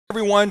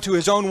everyone to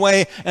his own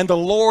way, and the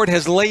Lord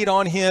has laid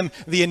on him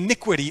the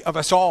iniquity of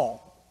us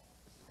all.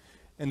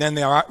 And then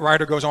the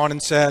writer goes on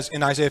and says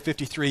in Isaiah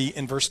 53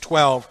 in verse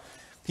 12,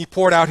 he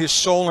poured out his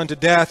soul unto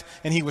death,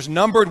 and he was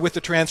numbered with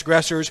the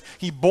transgressors.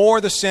 He bore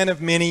the sin of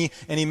many,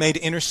 and he made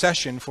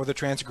intercession for the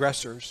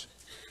transgressors.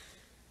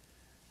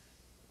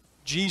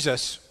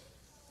 Jesus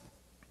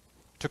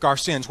took our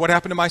sins. What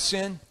happened to my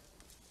sin?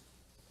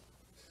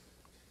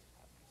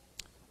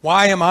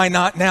 Why am I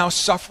not now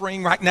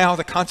suffering right now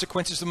the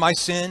consequences of my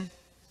sin?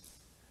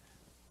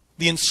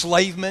 The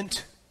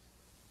enslavement,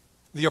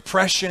 the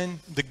oppression,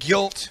 the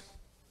guilt.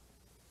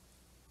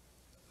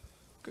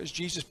 Because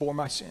Jesus bore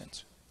my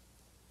sins.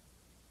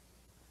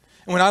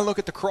 And when I look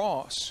at the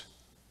cross,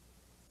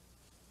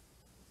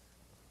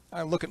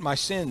 I look at my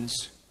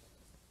sins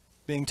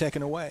being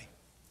taken away.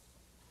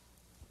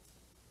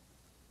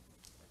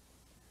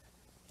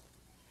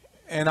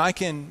 And I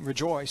can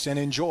rejoice and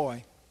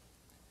enjoy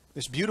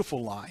this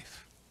beautiful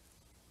life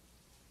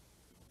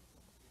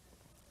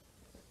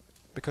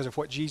because of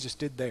what Jesus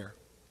did there.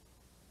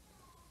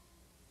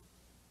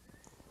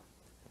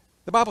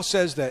 The Bible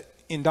says that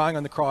in dying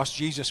on the cross,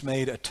 Jesus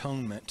made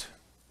atonement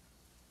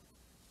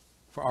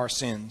for our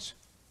sins.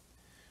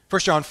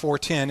 1 John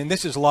 4:10, and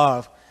this is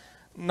love.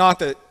 Not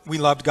that we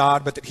loved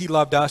God, but that he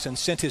loved us and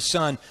sent his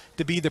Son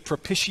to be the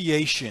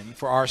propitiation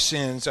for our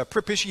sins. A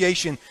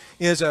propitiation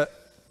is an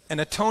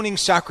atoning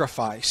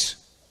sacrifice.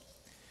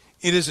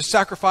 It is a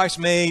sacrifice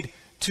made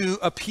to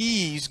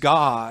appease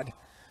God,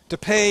 to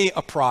pay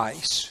a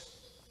price.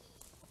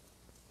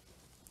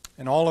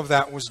 And all of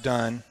that was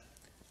done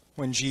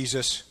when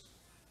Jesus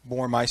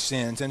bore my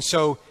sins. And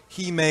so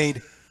he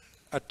made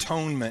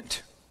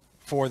atonement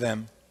for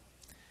them.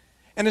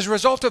 And as a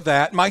result of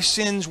that, my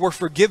sins were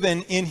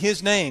forgiven in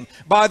his name.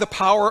 By the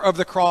power of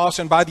the cross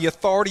and by the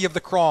authority of the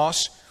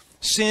cross,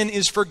 sin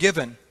is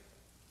forgiven.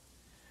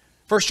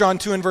 1 John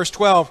 2 and verse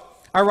 12,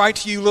 I write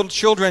to you, little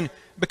children,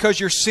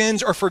 because your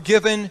sins are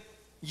forgiven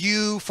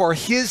you for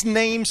his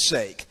name's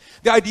sake.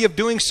 The idea of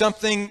doing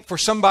something for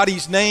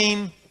somebody's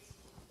name,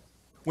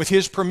 with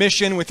his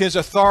permission, with his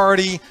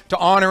authority, to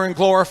honor and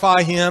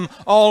glorify him,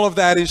 all of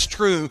that is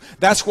true.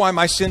 That's why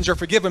my sins are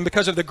forgiven,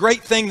 because of the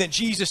great thing that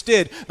Jesus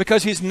did,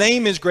 because his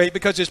name is great,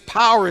 because his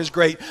power is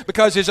great,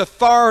 because his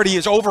authority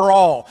is over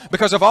all.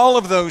 Because of all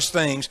of those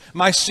things,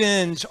 my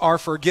sins are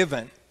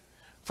forgiven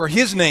for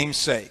his name's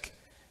sake.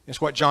 Is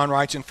what John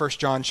writes in 1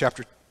 John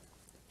chapter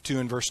 2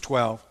 and verse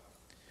 12.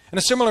 And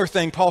a similar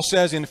thing Paul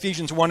says in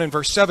Ephesians 1 and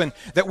verse 7,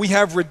 that we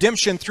have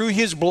redemption through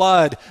his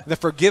blood, the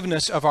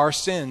forgiveness of our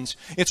sins.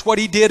 It's what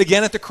he did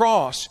again at the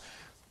cross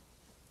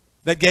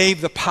that gave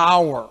the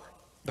power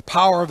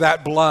of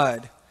that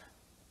blood,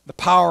 the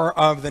power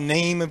of the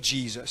name of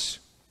Jesus,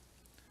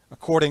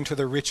 according to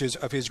the riches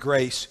of his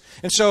grace.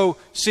 And so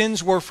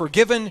sins were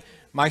forgiven,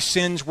 my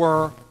sins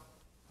were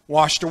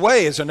washed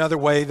away is another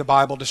way the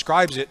Bible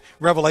describes it.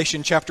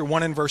 Revelation chapter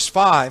 1 and verse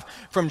 5.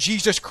 From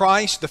Jesus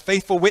Christ, the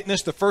faithful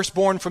witness, the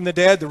firstborn from the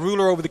dead, the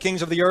ruler over the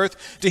kings of the earth,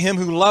 to him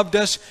who loved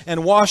us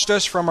and washed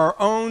us from our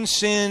own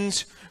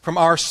sins, from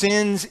our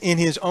sins in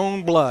his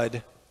own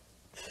blood.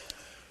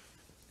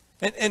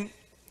 And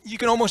you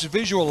can almost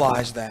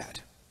visualize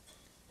that.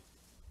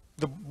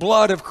 The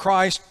blood of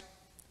Christ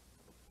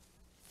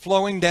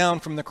flowing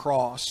down from the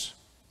cross.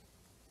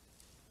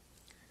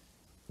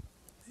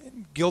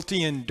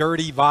 Guilty and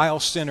dirty, vile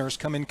sinners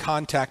come in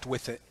contact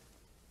with it.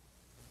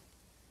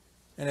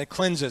 And it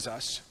cleanses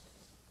us.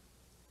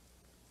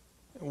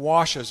 It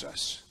washes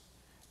us.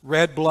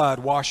 Red blood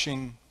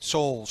washing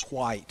souls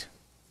white.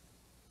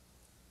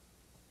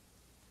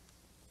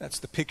 That's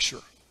the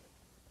picture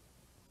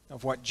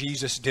of what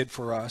Jesus did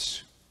for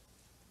us.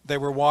 They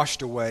were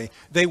washed away.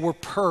 They were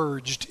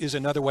purged is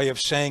another way of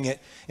saying it.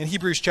 In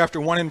Hebrews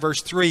chapter 1 and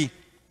verse 3,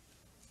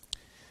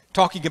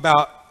 talking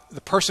about the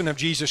person of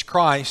Jesus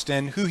Christ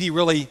and who he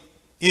really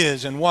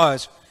is and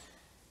was,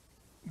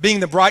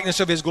 being the brightness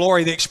of his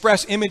glory, the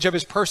express image of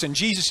his person.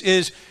 Jesus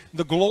is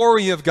the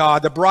glory of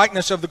God, the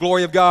brightness of the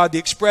glory of God, the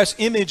express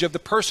image of the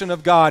person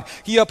of God.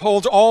 He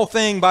upholds all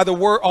things by the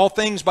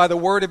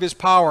word of his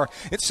power.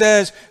 It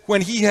says,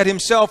 when he had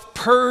himself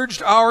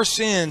purged our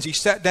sins, he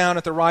sat down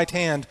at the right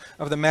hand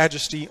of the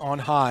majesty on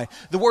high.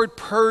 The word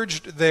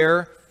purged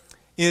there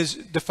is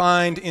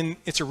defined in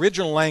its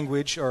original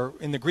language, or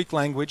in the Greek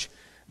language,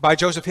 by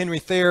Joseph Henry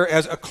Thayer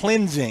as a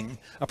cleansing,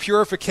 a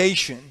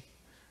purification,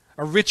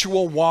 a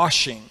ritual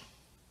washing.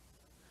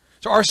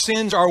 So our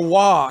sins are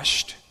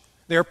washed,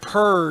 they're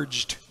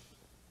purged,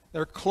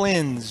 they're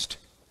cleansed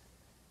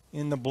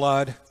in the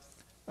blood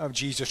of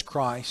Jesus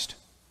Christ.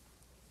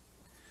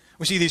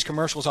 We see these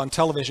commercials on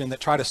television that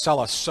try to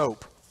sell us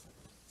soap.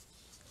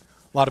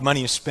 A lot of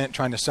money is spent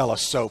trying to sell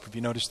us soap. Have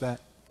you noticed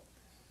that?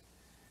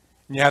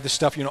 And you have this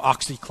stuff,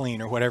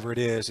 OxyClean or whatever it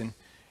is, and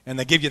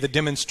they give you the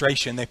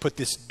demonstration. They put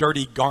this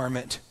dirty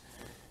garment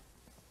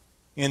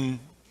in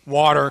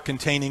water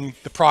containing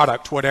the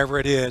product, whatever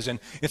it is, and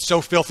it's so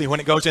filthy when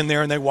it goes in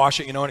there and they wash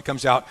it, and it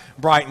comes out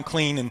bright and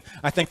clean. And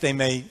I think they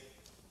may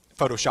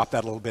Photoshop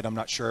that a little bit, I'm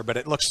not sure, but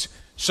it looks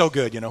so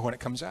good, when it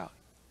comes out.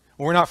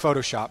 Well, we're not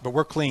Photoshopped, but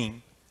we're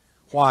clean.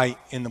 white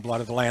in the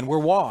blood of the Lamb. We're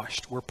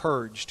washed, we're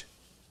purged.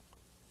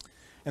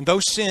 And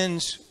those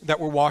sins that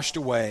were washed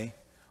away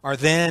are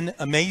then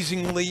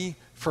amazingly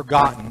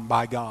forgotten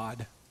by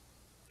God.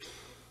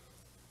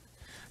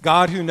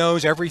 God, who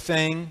knows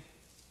everything,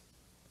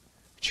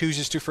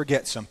 chooses to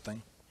forget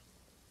something.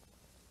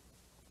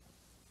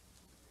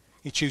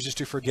 He chooses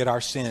to forget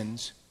our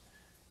sins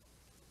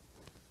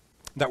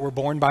that were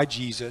borne by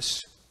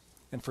Jesus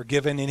and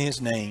forgiven in His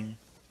name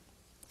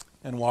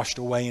and washed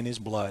away in His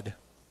blood.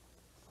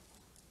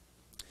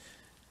 I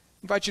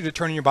invite you to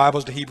turn in your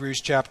Bibles to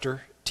Hebrews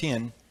chapter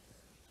 10.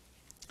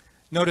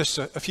 Notice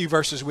a few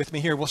verses with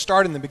me here. We'll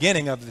start in the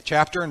beginning of the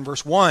chapter, in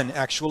verse 1,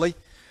 actually.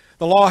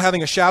 The law,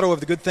 having a shadow of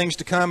the good things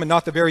to come and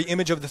not the very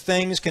image of the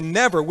things, can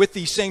never, with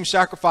these same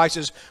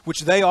sacrifices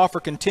which they offer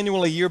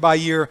continually year by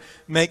year,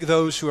 make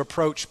those who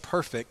approach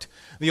perfect.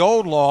 The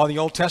old law, the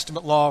Old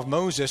Testament law of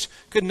Moses,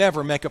 could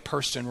never make a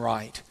person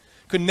right,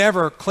 could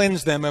never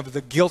cleanse them of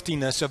the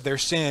guiltiness of their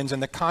sins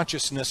and the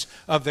consciousness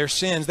of their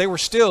sins. They were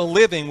still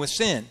living with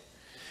sin.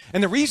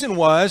 And the reason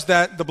was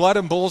that the blood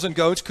of bulls and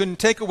goats couldn't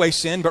take away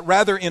sin, but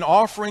rather in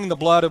offering the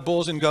blood of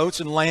bulls and goats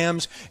and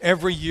lambs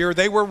every year,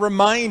 they were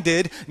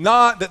reminded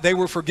not that they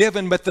were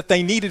forgiven, but that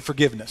they needed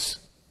forgiveness,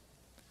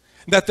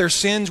 that their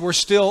sins were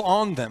still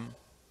on them,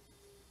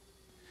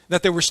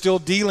 that they were still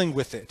dealing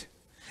with it.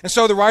 And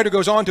so the writer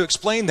goes on to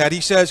explain that.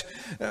 He says,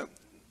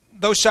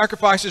 those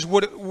sacrifices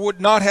would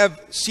not have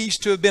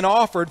ceased to have been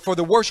offered, for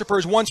the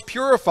worshipers, once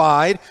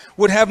purified,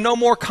 would have no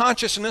more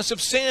consciousness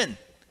of sin.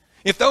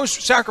 If those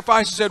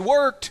sacrifices had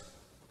worked,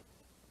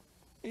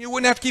 you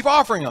wouldn't have to keep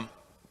offering them.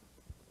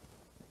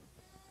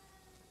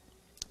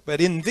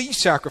 But in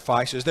these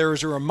sacrifices, there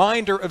is a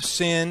reminder of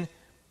sin,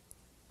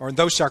 or in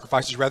those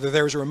sacrifices rather,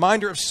 there is a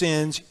reminder of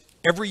sins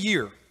every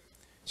year.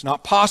 It's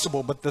not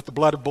possible but that the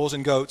blood of bulls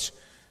and goats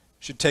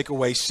should take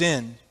away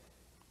sin.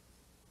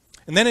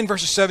 And then in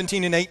verses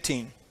 17 and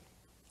 18,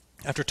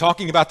 after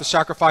talking about the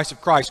sacrifice of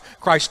Christ,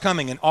 Christ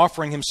coming and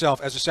offering Himself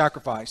as a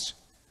sacrifice,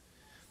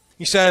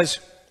 He says,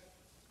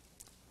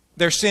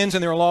 their sins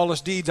and their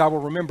lawless deeds I will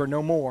remember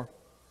no more.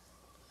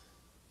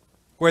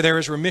 Where there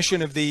is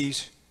remission of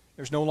these,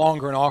 there's no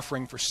longer an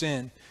offering for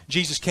sin.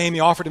 Jesus came, He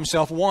offered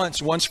Himself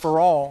once for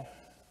all.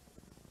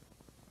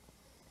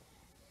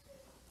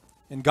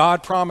 And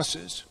God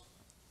promises,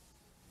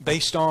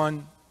 based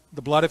on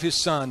the blood of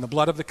His Son, the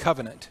blood of the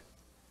covenant,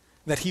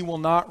 that He will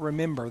not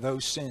remember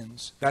those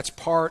sins. That's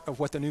part of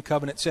what the new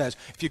covenant says.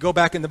 If you go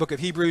back in the book of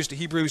Hebrews to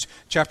Hebrews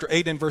chapter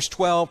 8 and verse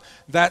 12,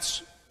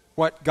 that's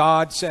what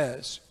God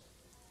says.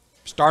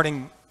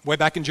 Starting way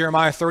back in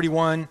Jeremiah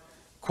 31,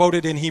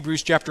 quoted in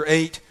Hebrews chapter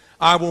 8,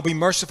 I will be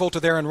merciful to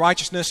their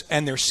unrighteousness,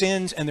 and their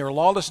sins and their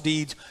lawless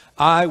deeds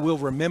I will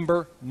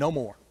remember no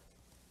more.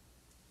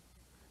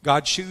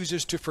 God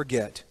chooses to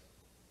forget.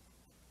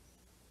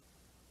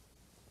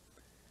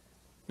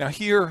 Now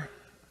here,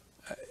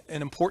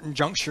 an important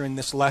juncture in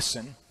this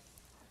lesson.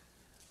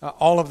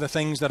 All of the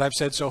things that I've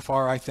said so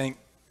far, I think,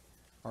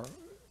 are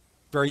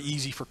very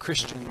easy for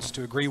Christians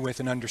to agree with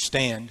and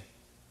understand.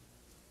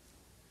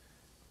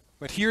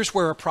 But here's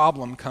where a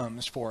problem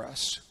comes for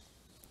us.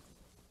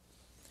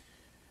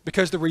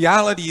 Because the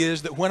reality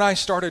is that when I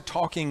started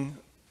talking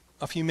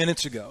a few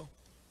minutes ago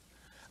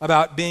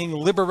about being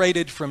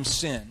liberated from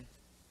sin,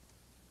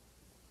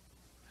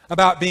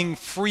 about being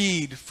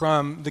freed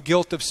from the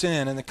guilt of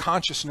sin and the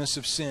consciousness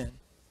of sin,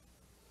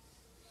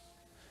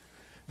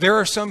 there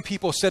are some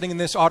people sitting in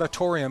this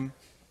auditorium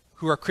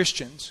who are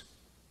Christians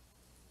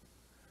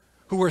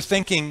who are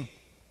thinking,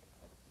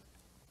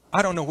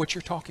 I don't know what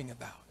you're talking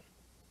about.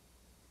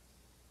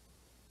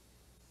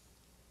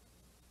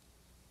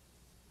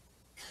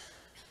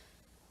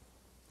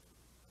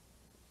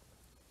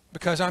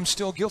 Because I'm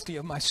still guilty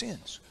of my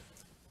sins.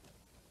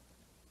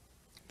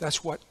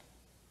 That's what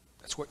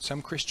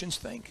some Christians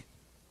think.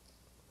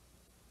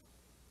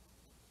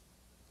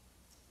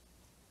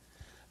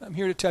 I'm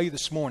here to tell you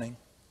this morning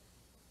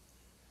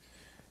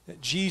that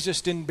Jesus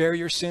didn't bear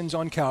your sins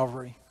on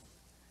Calvary,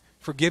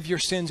 forgive your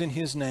sins in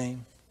His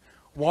name,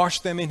 wash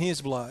them in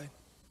His blood.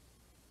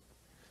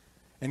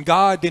 And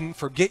God didn't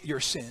forget your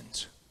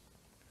sins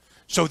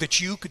so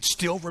that you could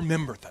still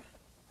remember them.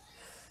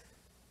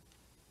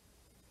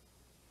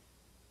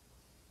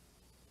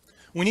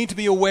 We need to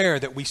be aware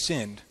that we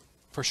sinned,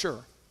 for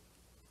sure.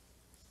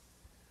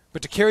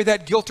 But to carry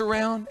that guilt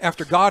around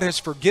after God has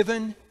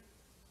forgiven,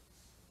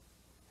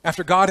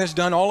 after God has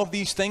done all of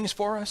these things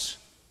for us,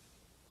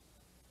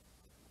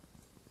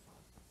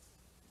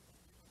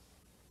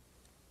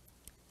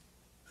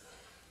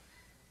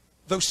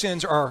 those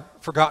sins are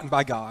forgotten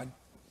by God,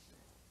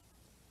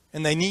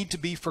 and they need to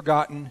be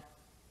forgotten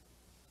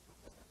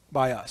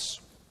by us.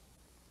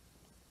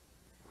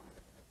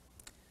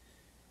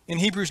 In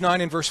Hebrews 9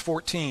 and verse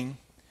 14,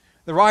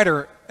 the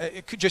writer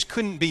just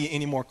couldn't be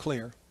any more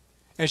clear.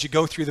 as you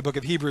go through the book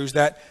of Hebrews,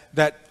 that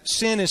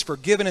sin is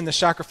forgiven in the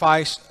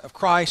sacrifice of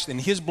Christ. In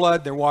his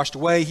blood, they're washed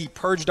away. He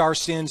purged our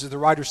sins, as the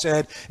writer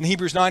said in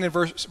Hebrews 9 and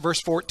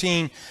verse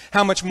 14.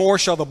 How much more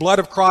shall the blood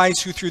of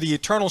Christ, who through the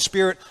eternal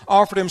Spirit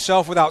offered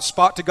himself without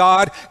spot to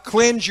God,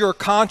 cleanse your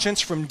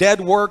conscience from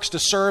dead works to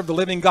serve the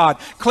living God?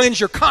 Cleanse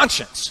your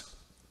conscience.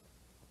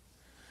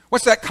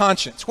 What's that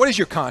conscience? What is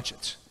your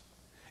conscience?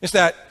 It's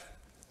that,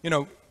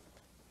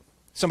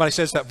 somebody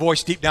says that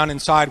voice deep down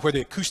inside where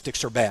the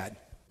acoustics are bad.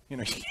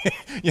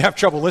 You have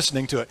trouble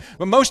listening to it.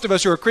 But most of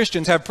us who are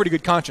Christians have pretty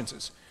good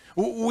consciences.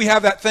 We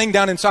have that thing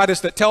down inside us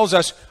that tells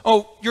us,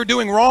 oh, you're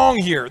doing wrong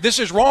here. This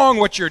is wrong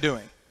what you're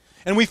doing.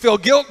 And we feel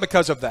guilt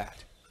because of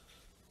that.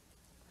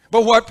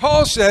 But what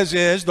Paul says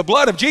is the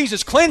blood of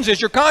Jesus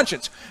cleanses your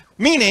conscience,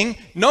 meaning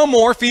no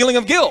more feeling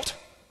of guilt.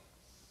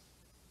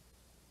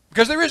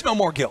 Because there is no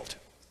more guilt.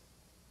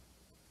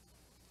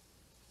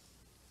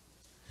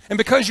 And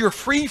because you're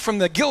free from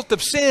the guilt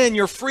of sin,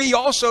 you're free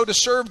also to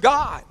serve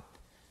God.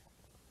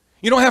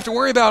 You don't have to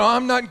worry about,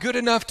 I'm not good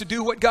enough to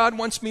do what God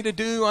wants me to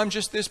do. I'm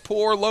just this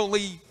poor,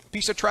 lowly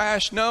piece of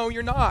trash. No,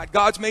 you're not.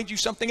 God's made you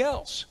something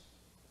else.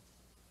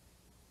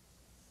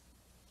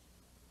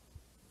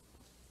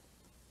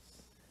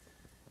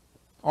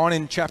 On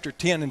in chapter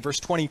 10 and verse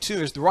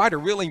 22, as the writer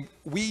really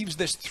weaves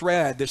this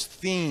thread, this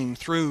theme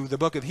through the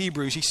book of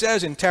Hebrews, he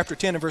says in chapter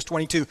 10 and verse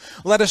 22,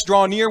 let us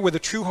draw near with a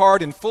true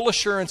heart and full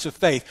assurance of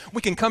faith.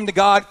 We can come to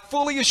God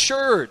fully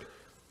assured.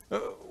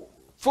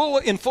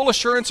 In full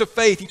assurance of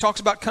faith. He talks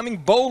about coming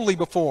boldly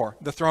before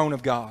the throne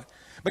of God.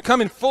 But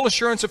come in full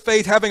assurance of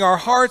faith, having our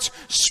hearts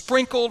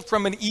sprinkled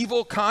from an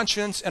evil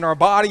conscience and our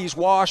bodies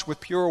washed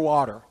with pure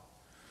water.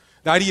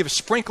 The idea of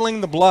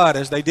sprinkling the blood,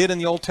 as they did in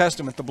the Old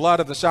Testament, the blood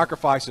of the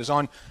sacrifices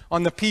on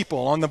the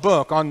people, on the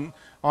book, on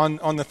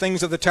the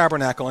things of the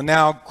tabernacle. And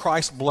now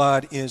Christ's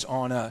blood is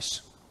on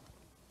us.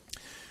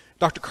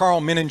 Dr.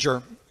 Carl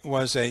Menninger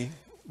was a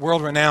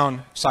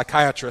world-renowned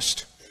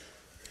psychiatrist.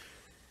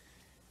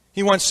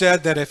 He once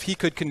said that if he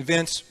could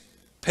convince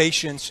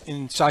patients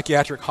in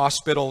psychiatric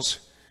hospitals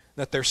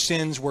that their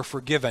sins were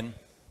forgiven,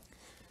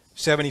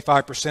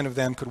 75% of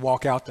them could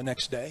walk out the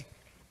next day.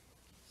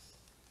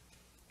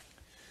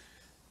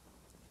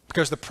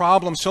 Because the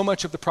problem, so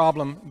much of the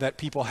problem that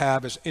people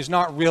have is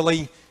not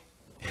really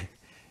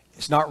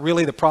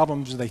the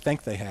problems they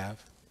think they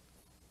have.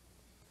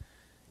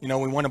 We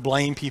want to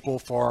blame people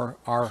for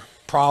our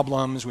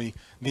problems.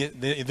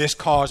 This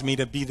caused me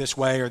to be this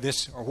way, or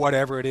this, or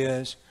whatever it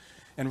is.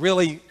 And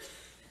really,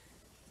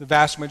 the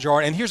vast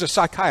majority, and here's a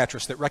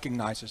psychiatrist that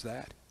recognizes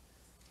that.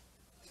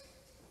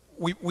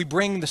 We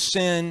bring the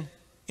sin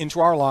into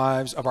our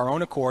lives of our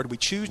own accord. We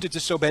choose to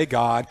disobey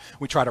God.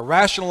 We try to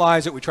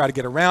rationalize it. We try to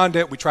get around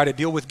it. We try to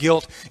deal with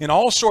guilt in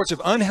all sorts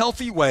of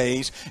unhealthy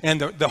ways.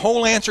 And the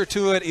whole answer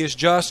to it is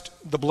just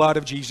the blood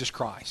of Jesus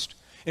Christ.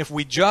 If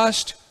we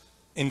just,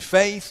 in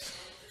faith,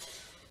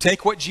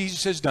 take what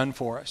Jesus has done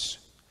for us,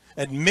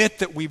 admit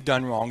that we've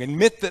done wrong,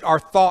 admit that our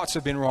thoughts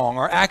have been wrong,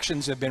 our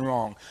actions have been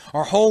wrong,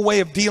 our whole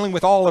way of dealing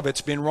with all of it's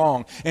been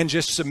wrong, and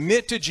just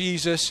submit to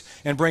Jesus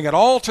and bring it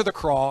all to the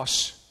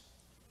cross,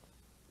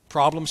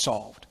 problem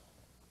solved.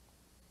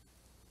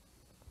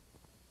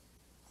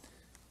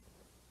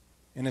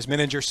 And as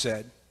Menninger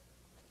said,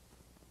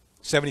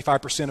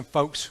 75% of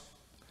folks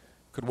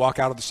could walk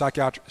out of the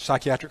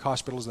psychiatric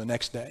hospitals the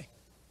next day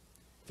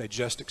if they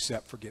just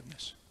accept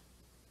forgiveness.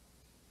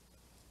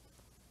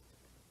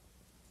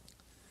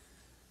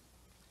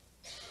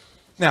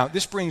 Now,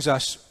 this brings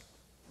us,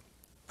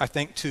 I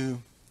think,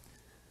 to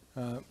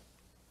a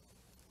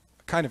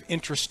kind of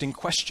interesting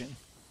question.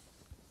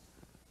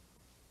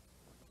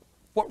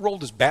 What role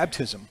does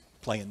baptism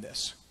play in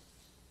this?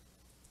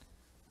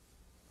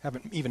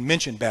 Haven't even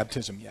mentioned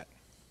baptism yet.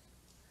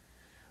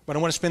 But I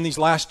want to spend these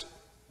last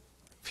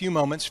few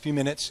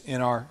minutes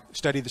in our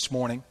study this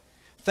morning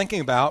thinking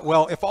about,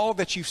 well, if all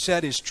that you've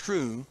said is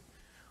true,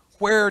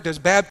 where does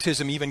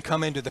baptism even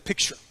come into the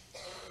picture?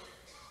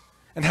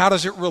 And how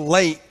does it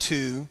relate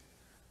to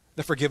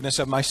the forgiveness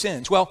of my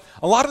sins? Well,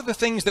 a lot of the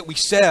things that we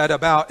said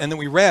about and that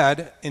we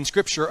read in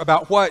Scripture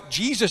about what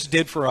Jesus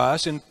did for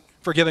us in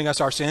forgiving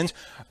us our sins,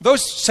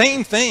 those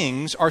same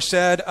things are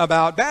said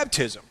about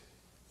baptism.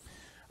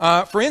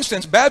 For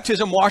instance,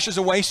 baptism washes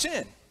away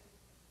sin.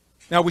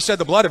 Now, we said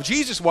the blood of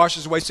Jesus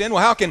washes away sin.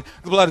 Well, how can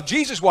the blood of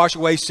Jesus wash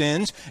away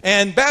sins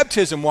and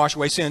baptism wash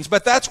away sins?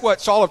 But that's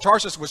what Saul of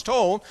Tarsus was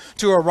told,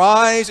 to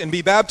arise and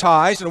be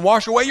baptized and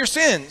wash away your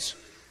sins,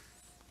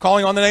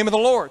 calling on the name of the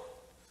Lord.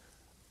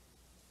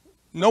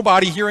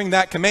 Nobody hearing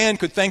that command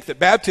could think that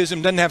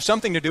baptism doesn't have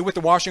something to do with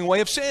the washing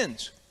away of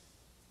sins.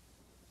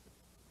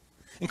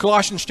 In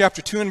Colossians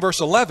chapter 2 and verse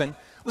 11,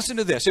 listen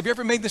to this. Have you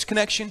ever made this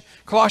connection?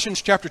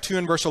 Colossians chapter 2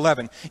 and verse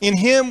 11. In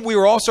him we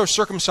were also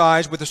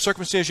circumcised with a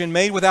circumcision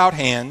made without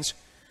hands,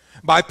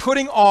 by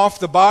putting off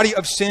the body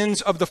of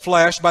sins of the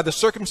flesh by the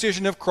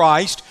circumcision of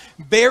Christ,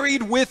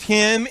 buried with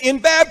him in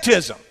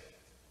baptism.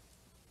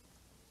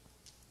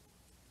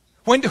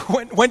 When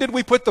did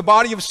we put the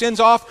body of sins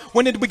off?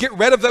 When did we get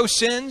rid of those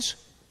sins?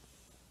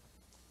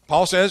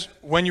 Paul says,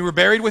 when you were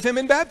buried with him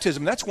in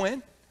baptism. That's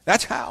when.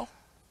 That's how.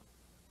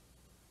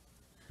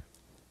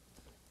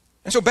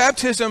 And so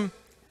baptism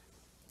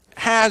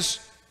has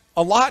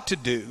a lot to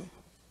do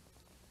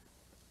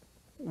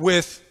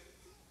with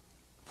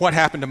what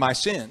happened to my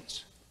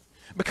sins.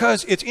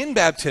 Because it's in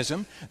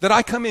baptism that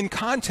I come in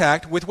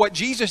contact with what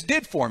Jesus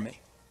did for me.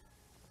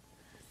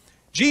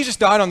 Jesus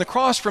died on the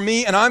cross for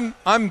me, and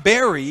I'm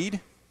buried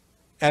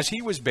as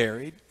he was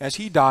buried, as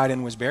he died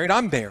and was buried.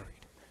 I'm buried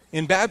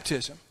in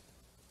baptism.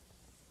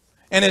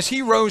 And as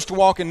he rose to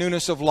walk in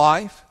newness of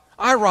life,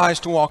 I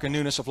rise to walk in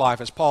newness of life,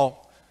 as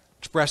Paul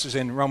expresses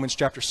in Romans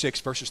chapter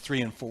 6, verses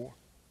 3 and 4.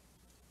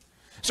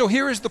 So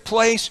here is the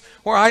place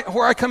where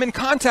I come in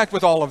contact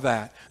with all of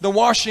that. The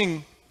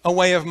washing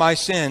away of my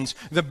sins,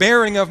 the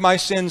bearing of my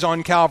sins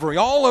on Calvary,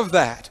 all of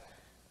that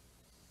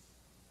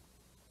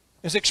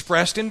is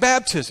expressed in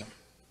baptism.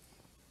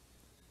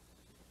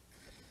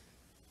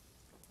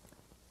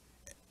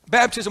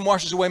 Baptism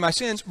washes away my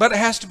sins, but it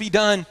has to be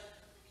done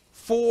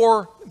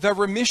for the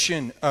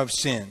remission of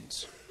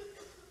sins.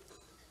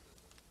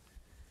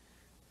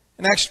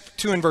 In Acts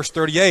 2 and verse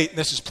 38,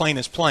 this is plain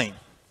as plain.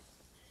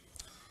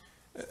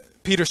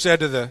 Peter said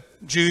to the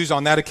Jews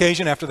on that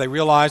occasion, after they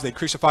realized they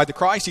crucified the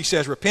Christ, he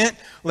says, "Repent,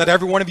 let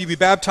every one of you be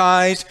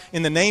baptized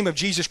in the name of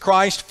Jesus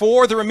Christ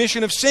for the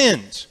remission of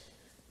sins."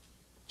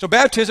 So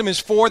baptism is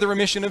for the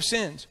remission of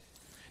sins.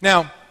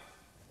 Now,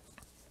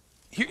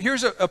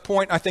 here's a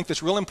point I think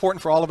that's real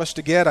important for all of us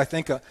to get. I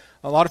think a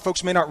lot of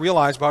folks may not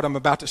realize what I'm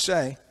about to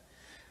say.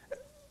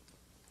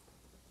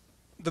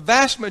 The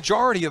vast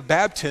majority of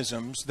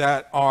baptisms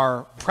that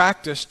are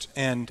practiced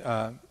and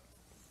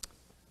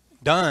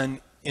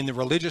done in the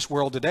religious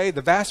world today,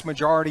 the vast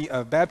majority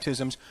of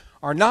baptisms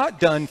are not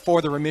done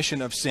for the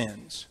remission of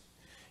sins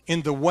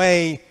in the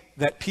way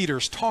that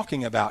Peter's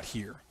talking about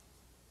here.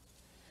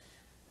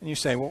 And you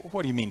say, well,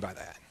 what do you mean by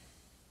that?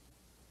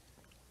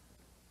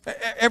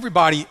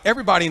 Everybody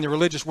in the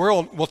religious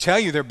world will tell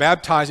you they're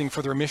baptizing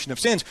for the remission of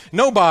sins.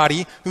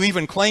 Nobody who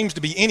even claims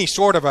to be any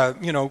sort of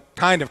a,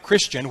 kind of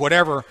Christian,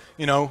 whatever,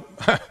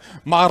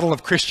 model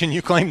of Christian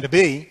you claim to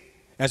be,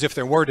 as if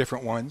there were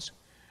different ones.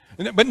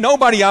 But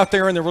nobody out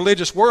there in the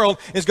religious world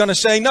is going to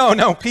say,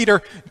 no,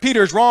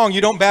 Peter's wrong. You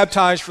don't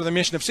baptize for the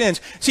remission of sins.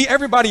 See,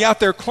 everybody out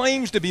there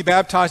claims to be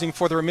baptizing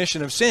for the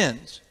remission of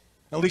sins.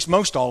 At least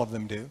most all of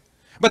them do.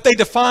 But they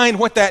define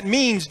what that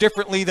means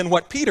differently than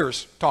what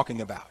Peter's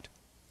talking about.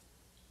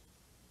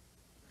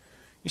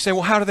 You say,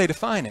 well, how do they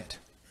define it?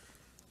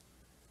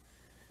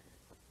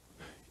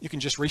 You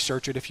can just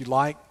research it if you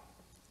like.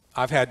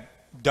 I've had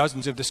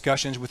dozens of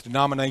discussions with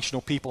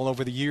denominational people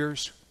over the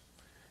years.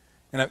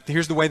 And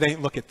here's the way they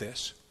look at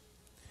this.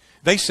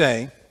 They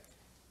say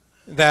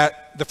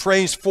that the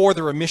phrase "for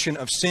the remission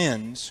of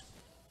sins"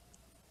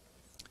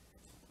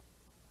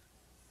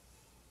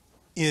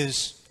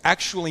 is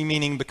actually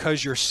meaning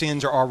because your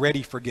sins are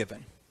already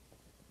forgiven.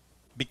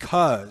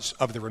 Because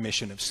of the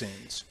remission of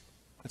sins.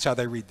 That's how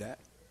they read that.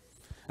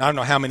 I don't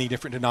know how many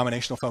different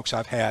denominational folks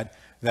I've had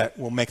that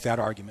will make that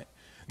argument.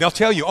 They'll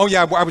tell you, oh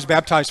yeah, I was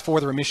baptized for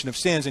the remission of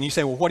sins. And you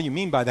say, well, what do you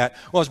mean by that?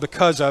 Well, it's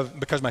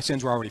because my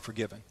sins were already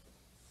forgiven.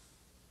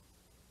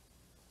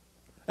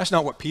 That's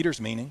not what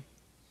Peter's meaning.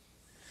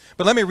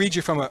 But let me read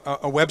you from a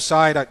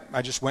website.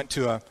 I just went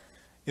to an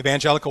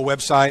evangelical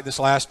website this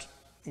last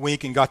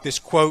week and got this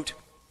quote.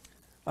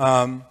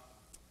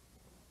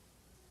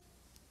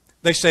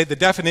 They say the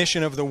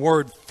definition of the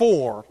word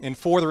 "for" in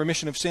 "for the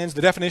remission of sins,"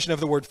 the definition of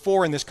the word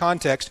 "for" in this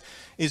context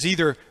is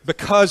either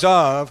because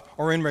of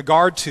or in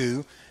regard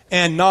to,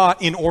 and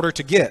not in order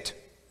to get.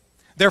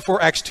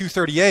 Therefore, Acts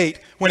 2:38,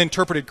 when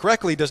interpreted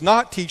correctly, does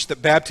not teach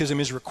that baptism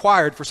is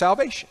required for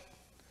salvation.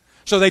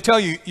 So they tell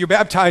you, you're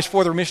baptized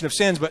for the remission of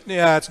sins, but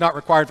yeah, it's not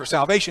required for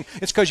salvation.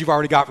 It's because you've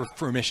already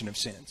got remission of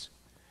sins.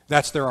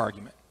 That's their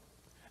argument.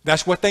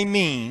 That's what they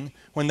mean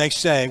when they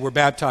say we're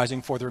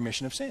baptizing for the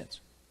remission of sins.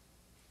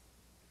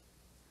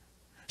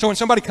 So when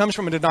somebody comes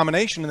from a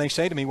denomination and they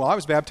say to me, well, I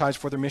was baptized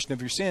for the remission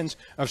of your sins,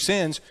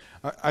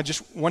 I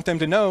just want them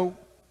to know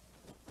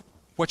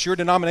what your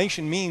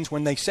denomination means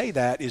when they say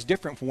that is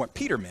different from what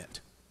Peter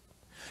meant.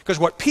 Because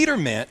what Peter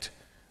meant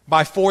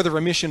by "for the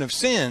remission of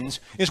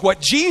sins" is what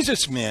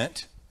Jesus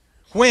meant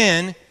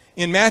when,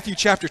 in Matthew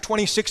chapter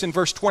 26 and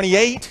verse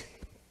 28,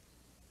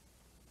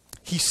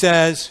 he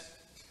says,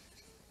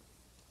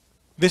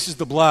 "This is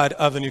the blood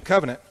of the new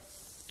covenant,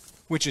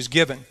 which is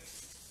given,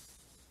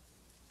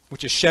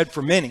 which is shed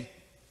for many,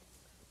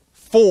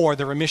 for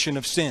the remission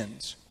of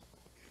sins."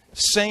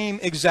 Same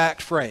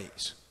exact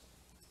phrase.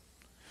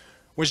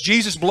 Was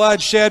Jesus'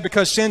 blood shed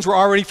because sins were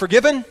already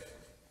forgiven?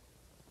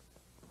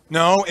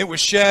 No, it was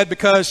shed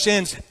because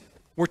sins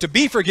were to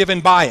be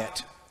forgiven by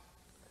it.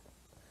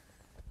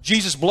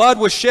 Jesus' blood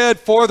was shed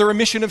for the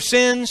remission of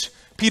sins.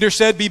 Peter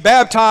said, be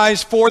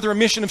baptized for the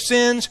remission of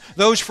sins.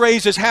 Those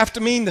phrases have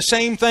to mean the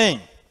same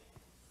thing.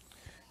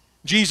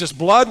 Jesus'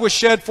 blood was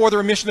shed for the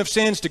remission of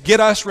sins to get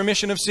us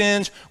remission of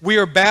sins. We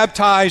are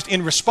baptized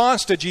in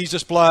response to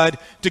Jesus' blood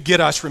to get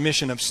us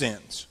remission of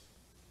sins.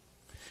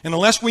 And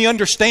unless we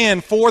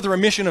understand "for the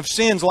remission of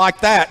sins"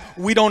 like that,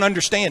 we don't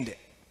understand it.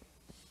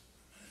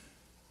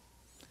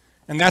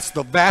 And that's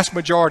the vast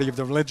majority of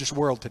the religious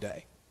world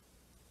today.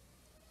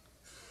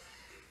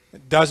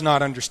 that does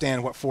not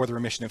understand what for the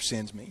remission of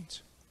sins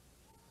means.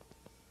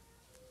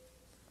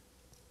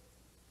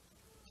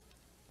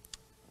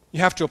 You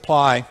have to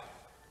apply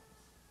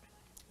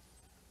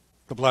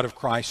the blood of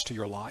Christ to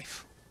your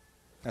life.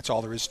 That's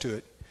all there is to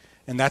it.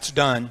 And that's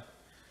done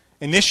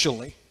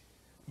initially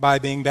by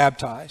being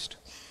baptized.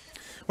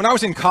 When I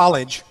was in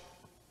college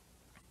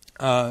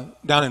down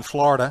in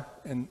Florida,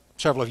 and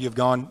several of you have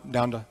gone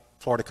down to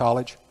Florida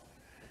College,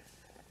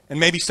 and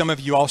maybe some of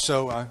you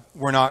also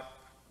were not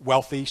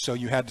wealthy, so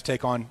you had to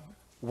take on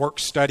work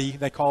study,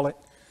 they call it.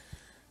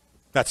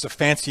 That's a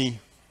fancy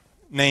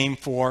name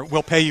for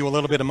we'll pay you a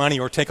little bit of money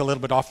or take a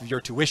little bit off of your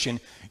tuition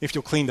if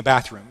you'll clean the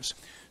bathrooms.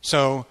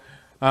 So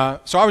I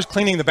was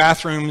cleaning the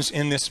bathrooms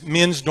in this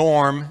men's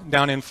dorm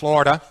down in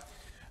Florida,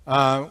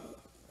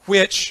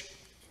 which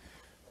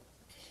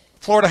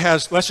Florida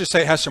has, let's just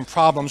say it has some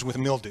problems with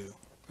mildew,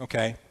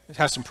 okay? It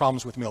has some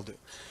problems with mildew.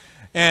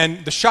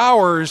 And the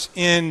showers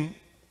in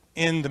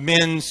the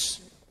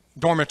men's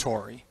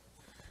dormitory,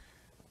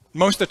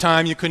 most of the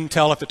time you couldn't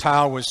tell if the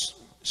tile was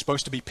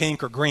supposed to be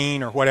pink or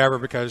green or whatever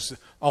because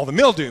all the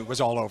mildew was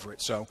all over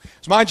it. So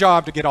it's my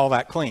job to get all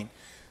that clean.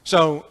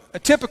 So a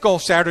typical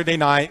Saturday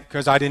night,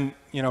 because I didn't,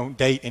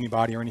 date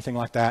anybody or anything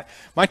like that,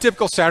 my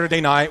typical Saturday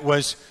night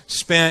was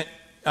spent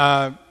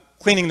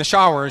cleaning the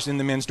showers in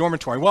the men's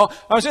dormitory. Well,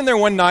 I was in there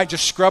one night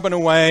just scrubbing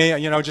away,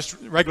 just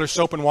regular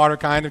soap and water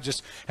kind of,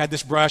 just had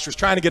this brush, was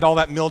trying to get all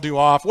that mildew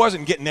off,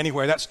 wasn't getting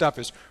anywhere. That stuff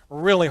is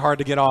really hard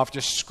to get off,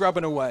 just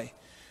scrubbing away.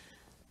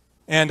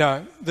 And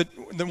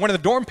one of the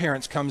dorm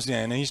parents comes in,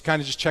 and he's kind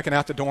of just checking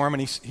out the dorm,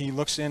 and he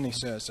looks in and he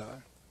says,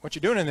 "What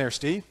you doing in there,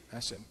 Steve?" I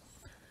said,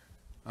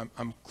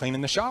 I'm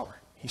cleaning the shower.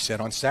 He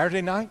said, "On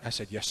Saturday night?" I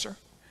said, "Yes, sir."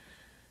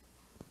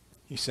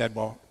 He said,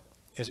 "Well,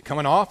 is it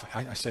coming off?"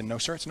 I said, "No,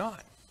 sir, it's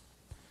not."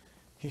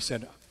 He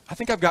said, "I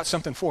think I've got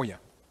something for you."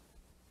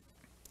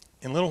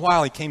 In a little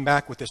while, he came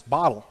back with this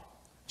bottle,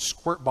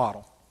 squirt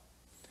bottle.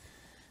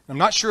 I'm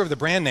not sure of the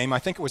brand name. I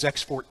think it was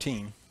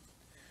X14.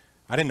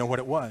 I didn't know what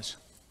it was.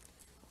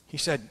 He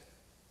said,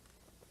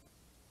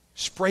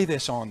 "Spray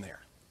this on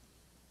there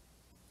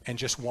and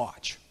just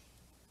watch."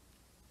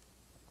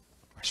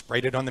 I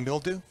sprayed it on the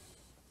mildew.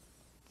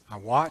 I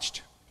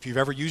watched. If you've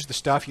ever used the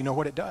stuff, you know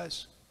what it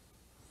does.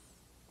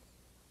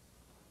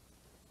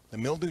 The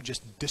mildew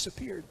just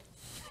disappeared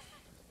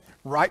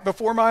right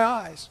before my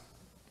eyes.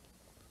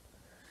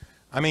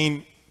 I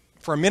mean,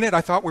 for a minute,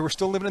 I thought we were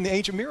still living in the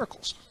age of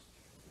miracles.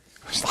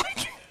 I was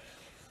like,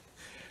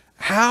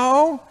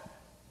 how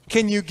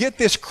can you get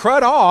this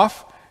crud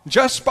off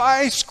just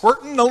by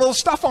squirting a little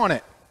stuff on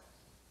it?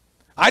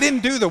 I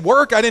didn't do the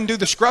work. I didn't do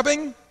the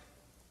scrubbing.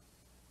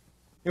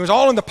 It was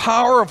all in the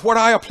power of what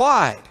I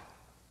applied.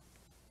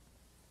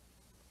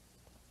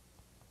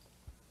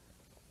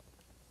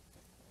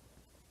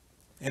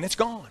 And it's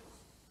gone.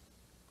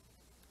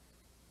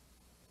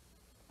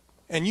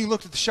 And you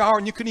looked at the shower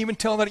and you couldn't even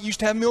tell that it used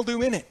to have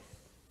mildew in it.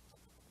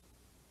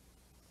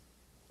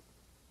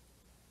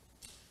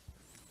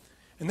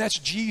 And that's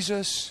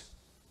Jesus'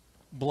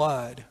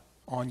 blood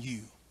on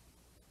you.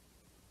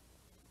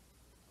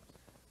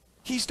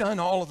 He's done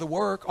all of the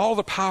work. All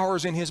the power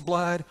is in his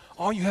blood.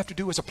 All you have to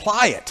do is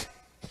apply it.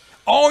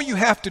 All you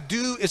have to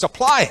do is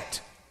apply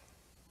it.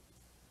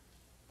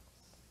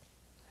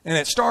 And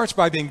it starts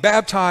by being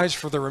baptized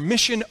for the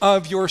remission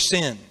of your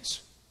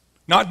sins.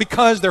 Not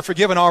because they're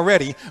forgiven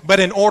already, but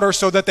in order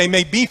so that they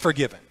may be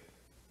forgiven.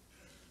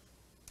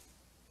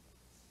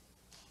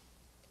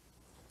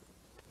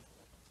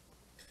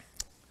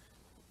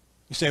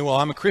 You say, "Well,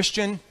 I'm a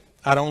Christian.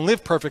 I don't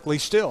live perfectly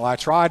still. I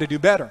try to do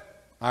better.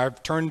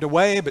 I've turned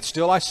away, but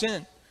still I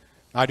sin."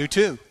 I do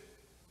too.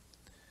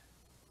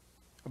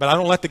 But I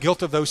don't let the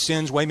guilt of those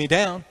sins weigh me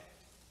down.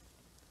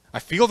 I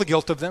feel the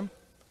guilt of them.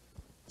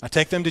 I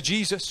take them to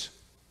Jesus.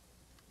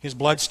 His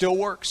blood still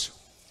works.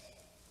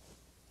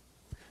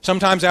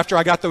 Sometimes after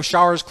I got those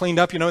showers cleaned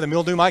up, the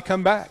mildew might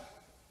come back.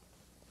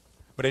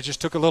 But it just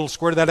took a little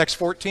squirt of that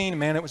X14 and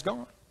man, it was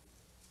gone.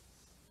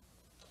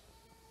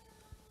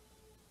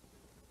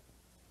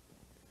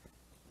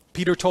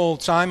 Peter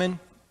told Simon,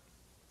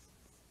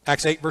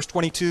 Acts 8 verse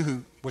 22,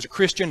 who was a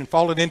Christian and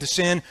fallen into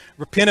sin,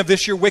 "Repent of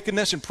this your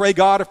wickedness and pray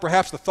God if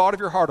perhaps the thought of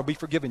your heart will be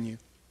forgiven you."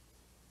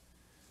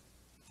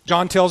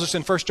 John tells us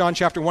in 1 John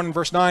chapter 1 and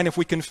verse 9, "If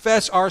we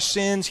confess our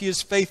sins, he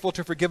is faithful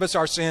to forgive us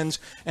our sins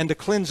and to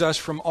cleanse us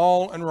from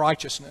all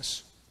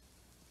unrighteousness."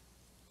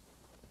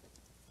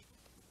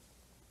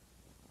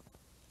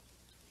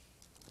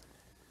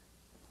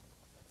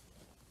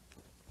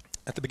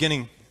 At the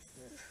beginning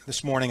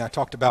this morning, I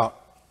talked about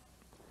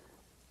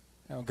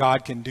how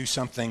God can do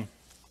something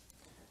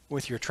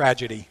with your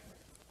tragedy.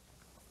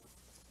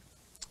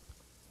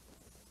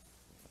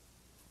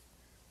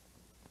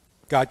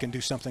 God can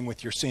do something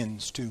with your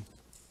sins too.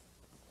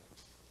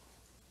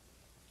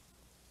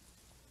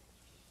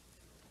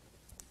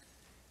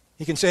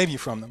 He can save you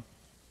from them.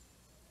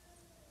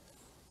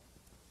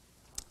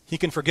 He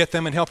can forget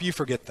them and help you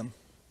forget them.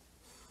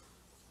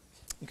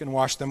 He can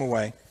wash them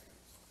away.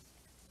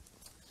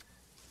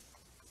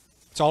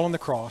 It's all on the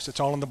cross. It's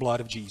all in the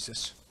blood of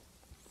Jesus.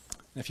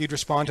 And if you'd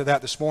respond to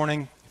that this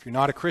morning, If you're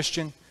not a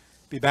Christian,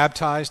 be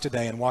baptized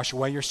today and wash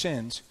away your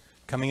sins,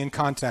 coming in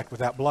contact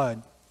with that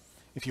blood.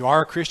 If you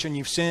are a Christian,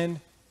 you've sinned.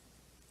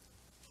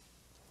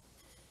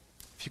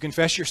 If you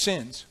confess your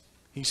sins,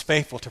 He's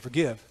faithful to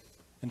forgive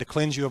and to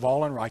cleanse you of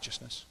all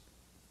unrighteousness.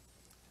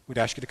 We'd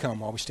ask you to come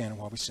while we stand and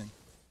while we sing.